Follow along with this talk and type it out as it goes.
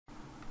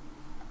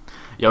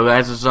Yo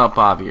guys, what's up?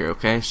 Bob here,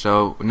 okay?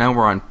 So now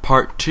we're on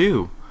part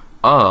 2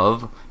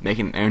 of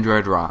making an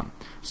Android ROM.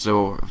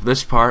 So for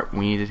this part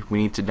we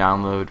need to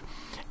download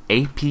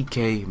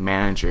APK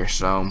Manager.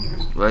 So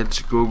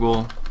let's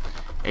Google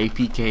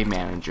APK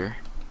Manager.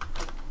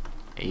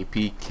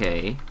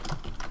 APK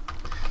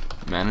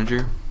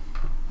Manager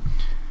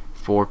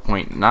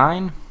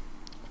 4.9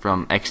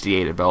 from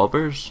XDA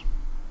developers.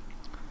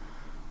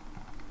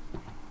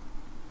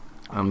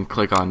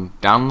 Click on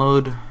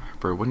download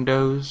for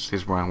Windows,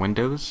 because we're on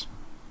Windows.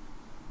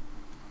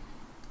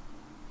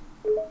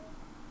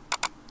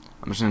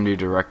 I'm just going to do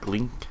direct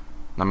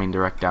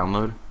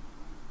download.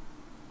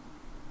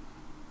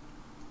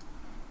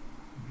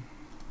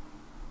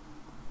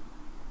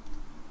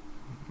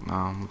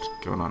 What's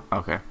going on?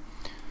 Okay.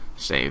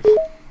 Save.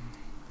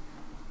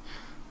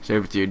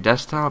 Save it to your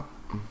desktop.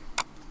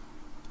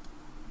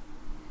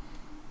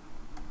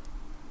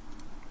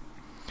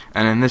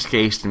 And in this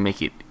case, to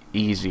make it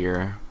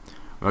easier,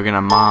 we're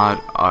gonna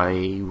mod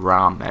a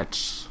ROM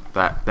that's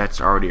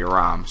already a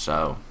ROM.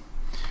 So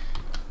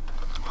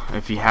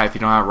if you don't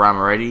have a ROM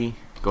already,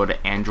 go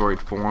to Android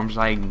forums,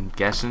 I'm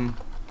guessing,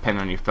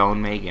 depending on your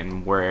phone make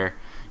and where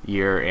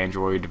your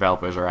Android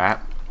developers are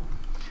at.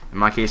 In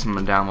my case, I'm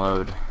gonna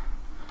download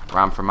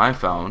ROM for my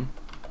phone,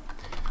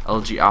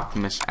 LG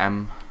Optimus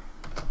M.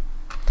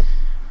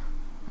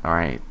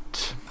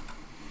 Alright.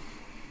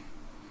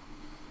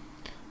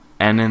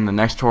 And in the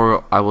next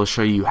tutorial, I will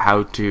show you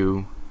how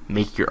to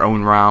make your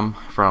own ROM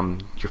from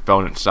your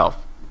phone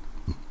itself.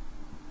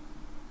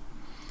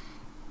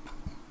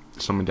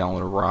 So I'm going to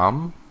download a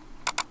ROM.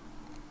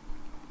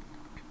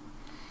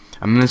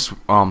 And this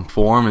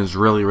forum is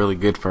really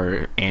good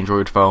for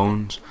Android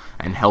phones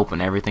and help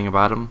and everything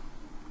about them.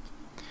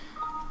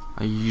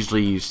 I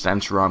usually use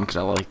SenseROM because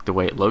I like the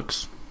way it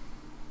looks.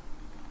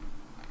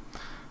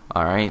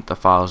 Alright, the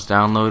file is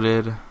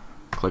downloaded.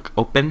 Click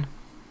open.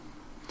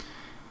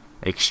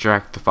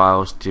 Extract the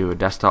files to a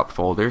desktop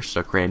folder,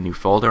 so create a new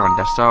folder on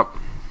desktop.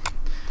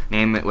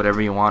 Name it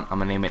whatever you want. I'm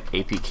going to name it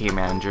APK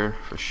Manager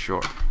for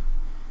short.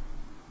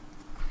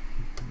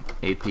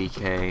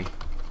 APK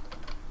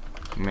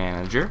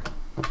Manager.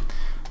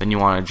 Then you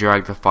want to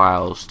drag the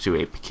files to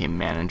APK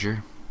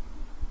Manager.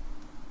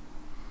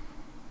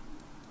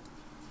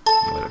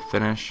 Let it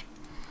finish.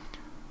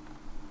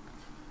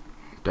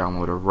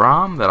 Download a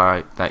ROM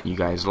that you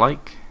guys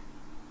like.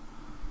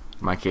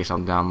 In my case, I'll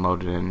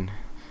download it in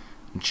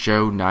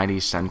Joe 90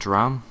 cent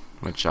ROM,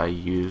 which I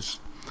use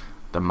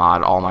to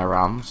mod all my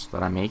ROMs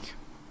that I make.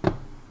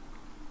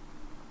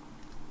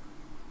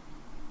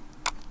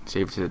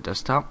 Save it to the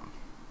desktop.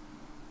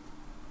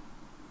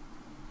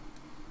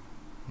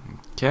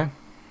 Okay.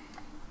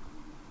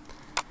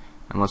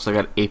 And let's look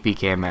at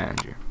APK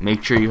Manager.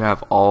 Make sure you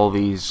have all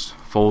these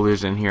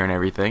folders in here and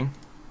everything.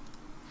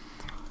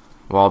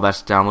 While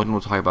that's downloading,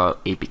 we'll talk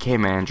about APK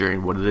Manager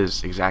and what it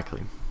is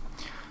exactly.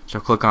 So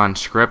click on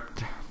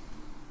script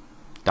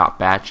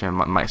 .batch,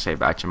 and it might say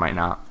batch, it might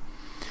not.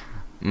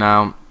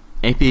 Now,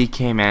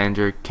 APK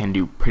Manager can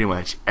do pretty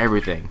much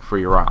everything for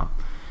your ROM.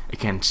 It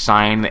can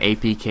sign the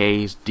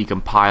APKs,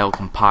 decompile,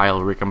 compile,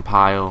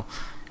 recompile.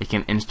 It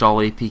can install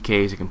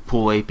APKs. It can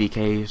pull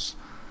APKs.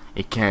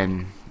 It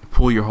can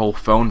pull your whole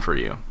phone for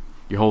you,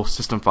 your whole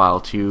system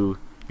file to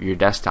your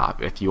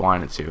desktop if you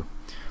wanted to,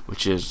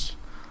 which is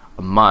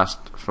a must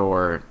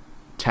for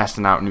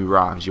testing out new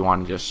ROMs. You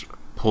want to just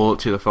pull it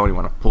to the phone. You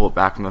want to pull it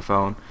back from the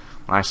phone.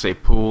 When I say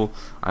pull,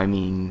 I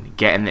mean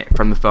getting it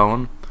from the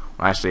phone.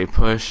 When I say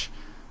push,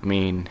 I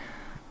mean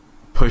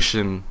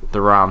pushing the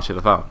ROM to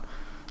the phone.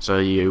 So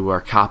you are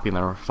copying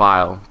the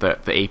file, the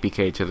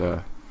APK to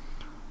the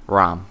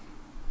ROM.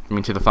 I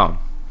mean to the phone.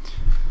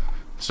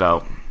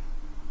 So,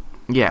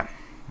 yeah.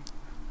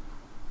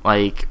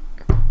 Like,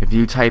 if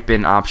you type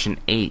in option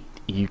 8,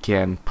 you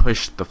can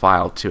push the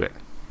file to it.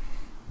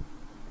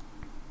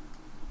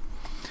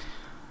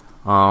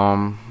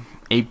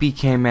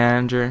 APK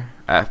Manager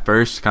at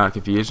first kind of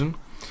confusing,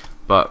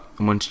 but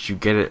once you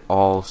get it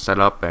all set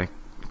up and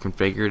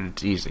configured,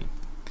 it's easy.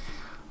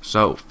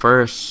 So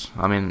first,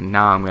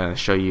 now I'm going to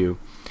show you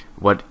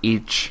what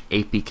each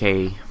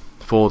APK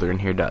folder in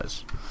here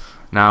does.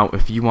 Now,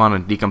 if you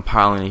want to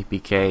decompile an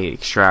APK,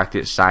 extract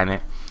it, sign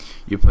it,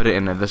 you put it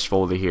into this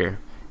folder here.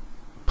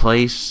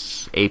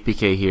 Place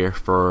APK here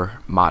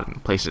for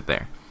modding. Place it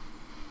there.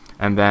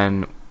 And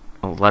then,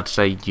 let's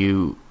say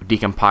you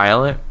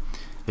decompile it,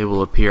 it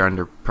will appear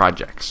under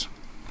projects.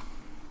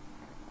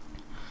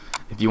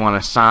 If you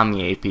want to sign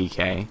the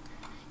APK,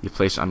 you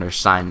place it under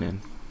sign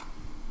in.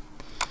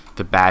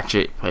 To batch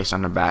it, place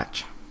under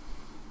batch.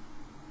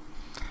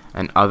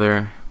 And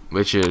other,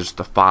 which is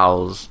the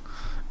files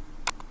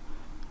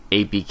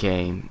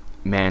APK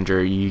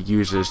Manager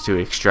uses to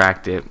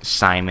extract it,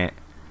 sign it,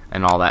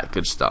 and all that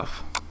good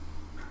stuff.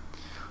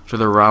 So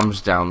the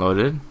ROM's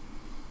downloaded.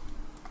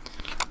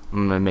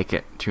 I'm going to make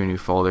it to a new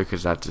folder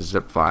because that's a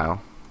zip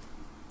file.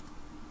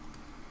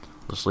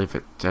 Let's leave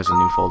it as a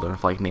new folder. I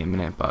feel like naming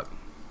it, but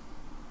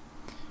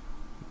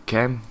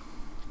okay.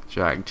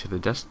 Drag to the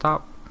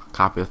desktop.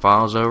 Copy the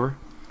files over.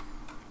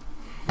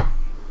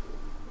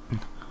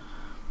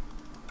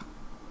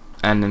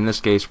 and in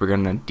this case we're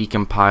gonna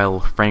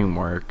decompile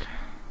framework.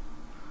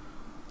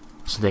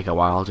 This will take a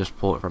while. I'll just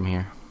pull it from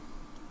here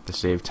to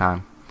save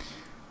time.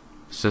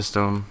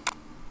 System,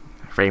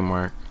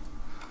 framework,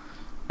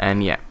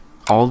 and yeah,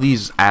 all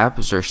these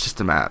apps are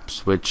system apps,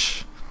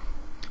 which,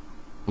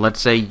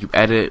 let's say you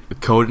edit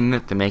code in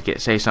it to make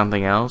it say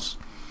something else,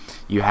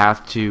 you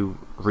have to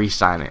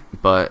re-sign it.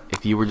 But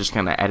if you were just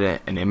gonna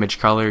edit an image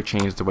color,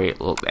 change the way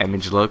the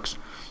image looks,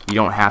 you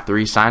don't have to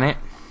re-sign it.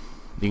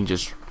 You can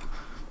just,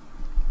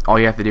 all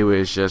you have to do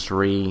is just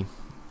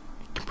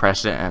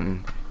compress it,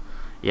 and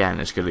yeah, and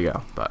it's good to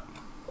go. But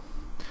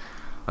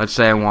let's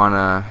say I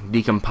wanna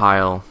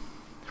decompile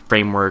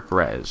framework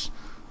res.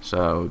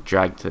 So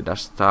drag to the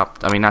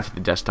desktop, not to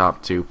the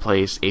desktop, to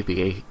place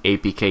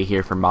APK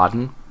here for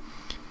modern.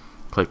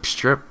 Click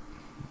strip,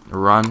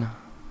 run.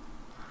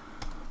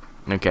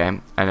 Okay,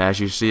 and as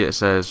you see, it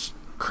says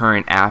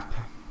current app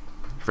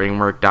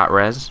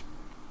framework.res.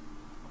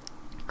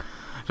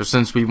 So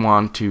since we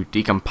want to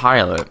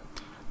decompile it,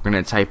 we're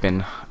going to type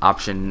in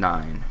option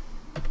 9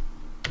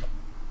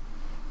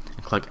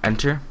 and click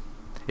enter.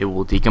 It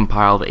will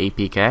decompile the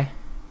APK.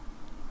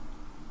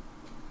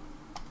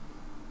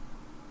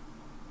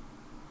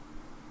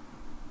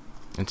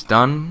 It's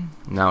done.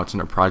 Now it's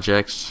in our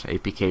projects,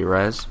 APK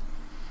res.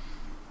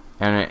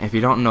 And if you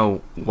don't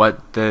know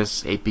what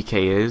this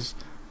APK is,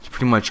 it's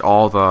pretty much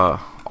all the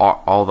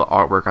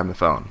artwork on the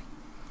phone.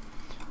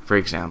 For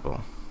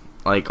example,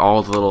 like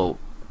all the little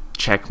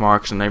check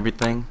marks and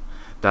everything,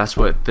 that's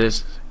what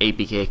this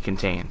APK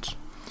contains.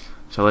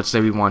 So let's say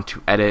we want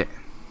to edit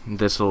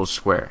this little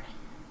square.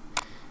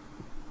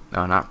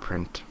 No, not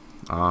print.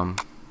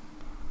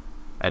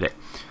 Edit.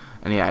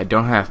 And yeah, I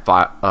don't have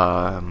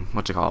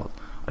what's it called?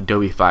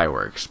 Adobe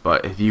Fireworks.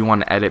 But if you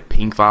want to edit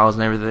pink files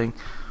and everything,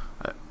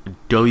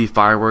 Adobe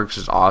Fireworks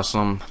is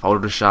awesome.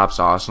 Photoshop's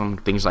awesome.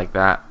 Things like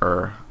that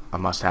are a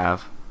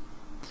must-have.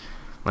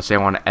 Let's say I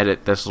want to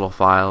edit this little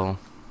file.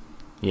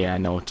 Yeah, I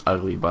know it's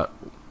ugly, but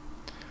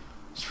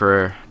it's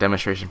for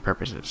demonstration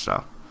purposes.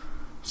 So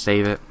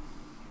save it.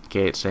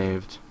 Okay, it's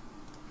saved.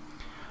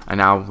 And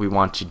now we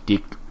want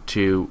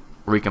to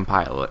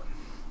recompile it.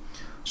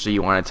 So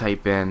you want to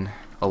type in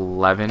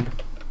 11.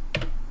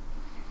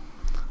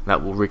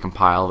 That will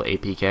recompile the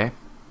APK.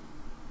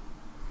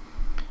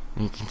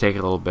 You can take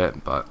a little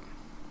bit, but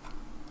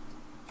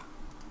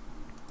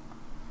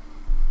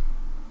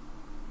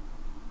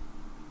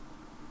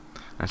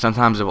and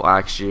sometimes it will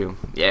ask you,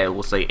 yeah, it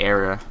will say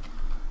error.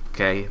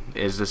 Okay,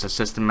 is this a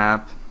system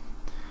app?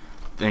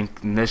 Think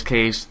in this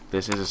case,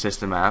 this is a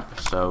system app,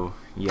 so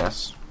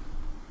yes.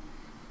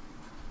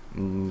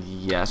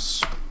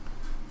 Yes.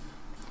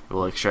 It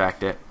will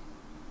extract it.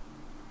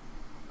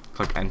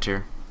 Click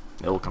enter.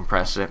 It will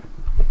compress it.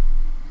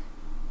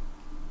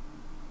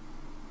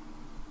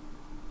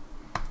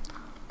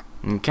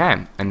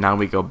 Okay, and now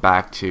we go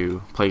back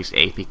to place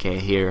APK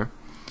here.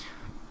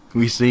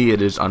 We see it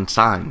is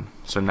unsigned,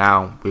 so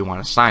now we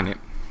want to sign it.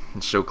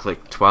 And so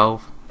click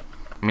 12.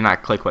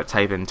 Not click, but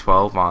type in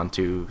 12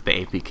 onto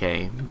the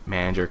APK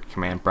manager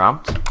command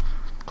prompt.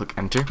 Click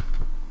enter.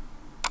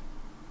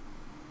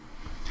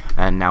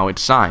 And now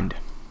it's signed.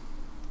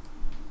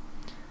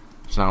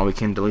 So now we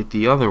can delete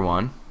the other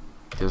one.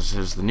 This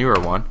is the newer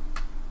one.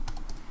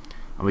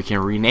 And we can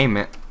rename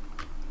it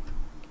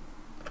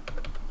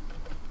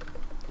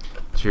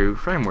to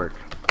framework.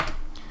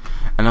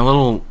 And a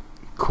little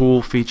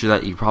cool feature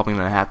that you're probably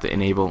going to have to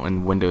enable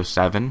in Windows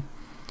 7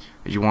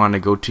 is you want to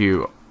go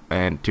to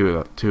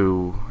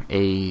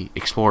a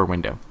Explorer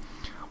window.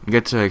 When you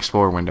get to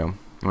Explorer window,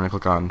 you want to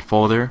click on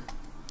Folder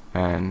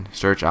and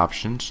Search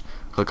Options.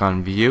 Click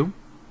on View.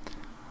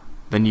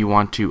 Then you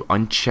want to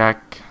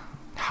uncheck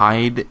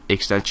Hide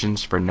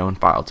Extensions for known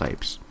file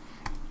types.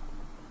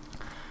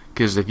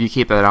 Because if you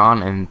keep that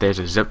on and there's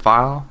a zip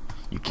file,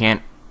 you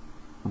can't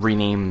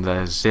rename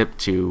the zip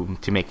to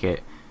make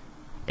it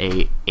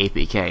a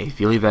APK.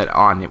 If you leave that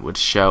on, it would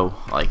show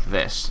like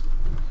this,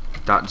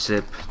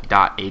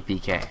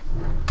 .zip.apk.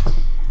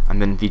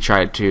 And then if you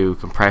try to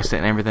compress it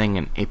and everything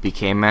in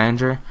APK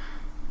manager,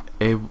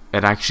 it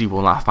actually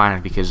will not find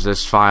it, because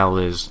this file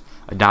is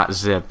a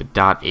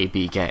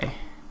 .zip.apk,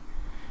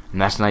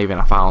 and that's not even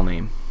a file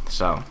name.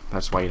 So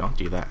that's why you don't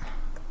do that.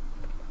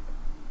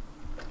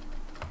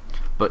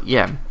 But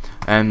yeah,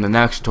 and the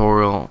next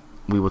tutorial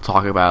we will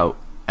talk about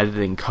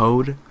editing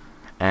code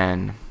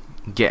and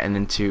getting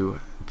into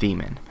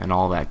theming and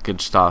all that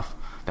good stuff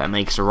that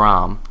makes a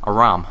ROM a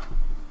ROM.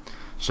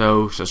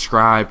 So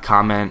subscribe,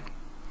 comment,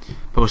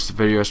 post a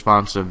video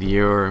response of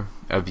you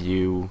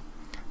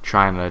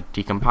trying to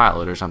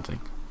decompile it or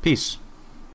something. Peace.